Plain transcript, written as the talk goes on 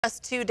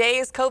Just 2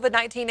 days,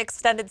 COVID-19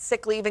 extended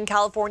sick leave in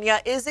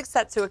California is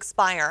set to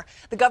expire.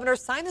 The governor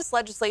signed this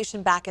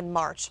legislation back in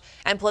March,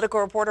 and political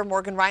reporter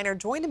Morgan Reiner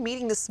joined a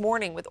meeting this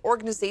morning with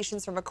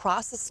organizations from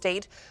across the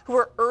state who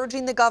are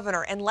urging the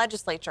governor and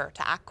legislature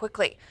to act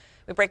quickly.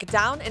 We break it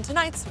down in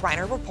tonight's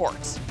Reiner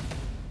Report.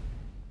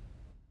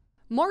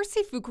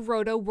 Marcy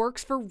Fukuroda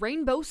works for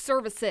Rainbow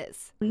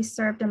Services. We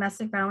serve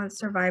domestic violence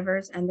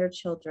survivors and their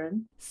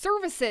children.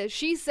 Services,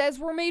 she says,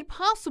 were made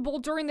possible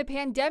during the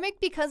pandemic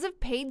because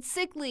of paid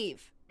sick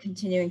leave.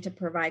 Continuing to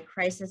provide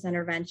crisis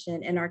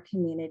intervention in our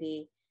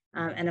community,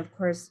 and of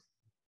course,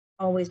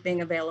 always being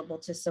available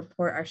to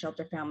support our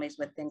shelter families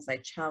with things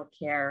like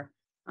childcare,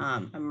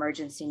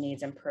 emergency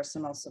needs, and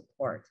personal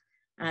support.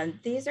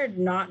 These are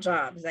not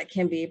jobs that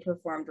can be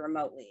performed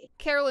remotely.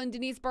 Carolyn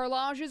Denise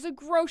Barlage is a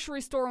grocery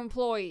store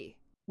employee.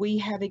 We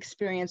have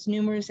experienced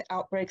numerous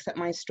outbreaks at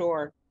my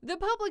store. The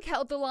Public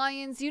Health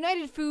Alliance,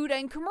 United Food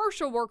and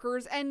Commercial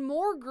Workers, and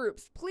more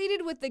groups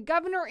pleaded with the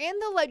governor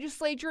and the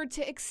legislature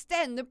to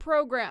extend the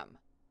program.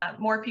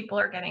 More people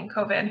are getting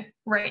COVID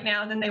right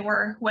now than they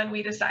were when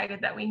we decided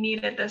that we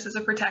needed this as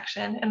a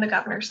protection and the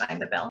governor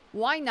signed the bill.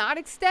 Why not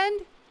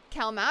extend?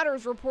 Cal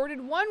Matters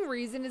reported one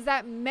reason is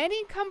that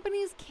many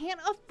companies can't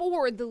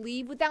afford the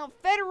leave without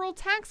federal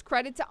tax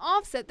credit to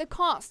offset the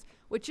cost,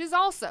 which is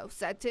also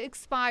set to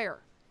expire.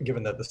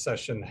 Given that the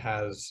session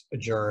has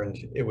adjourned,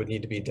 it would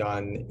need to be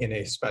done in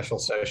a special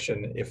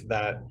session if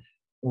that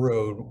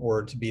road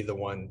were to be the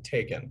one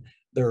taken.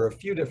 There are a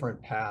few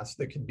different paths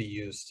that could be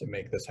used to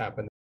make this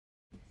happen.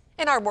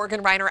 And our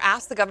Morgan Reiner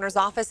asked the governor's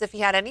office if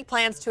he had any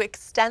plans to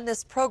extend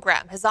this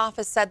program. His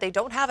office said they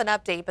don't have an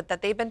update, but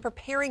that they've been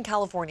preparing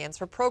Californians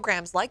for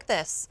programs like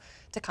this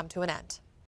to come to an end.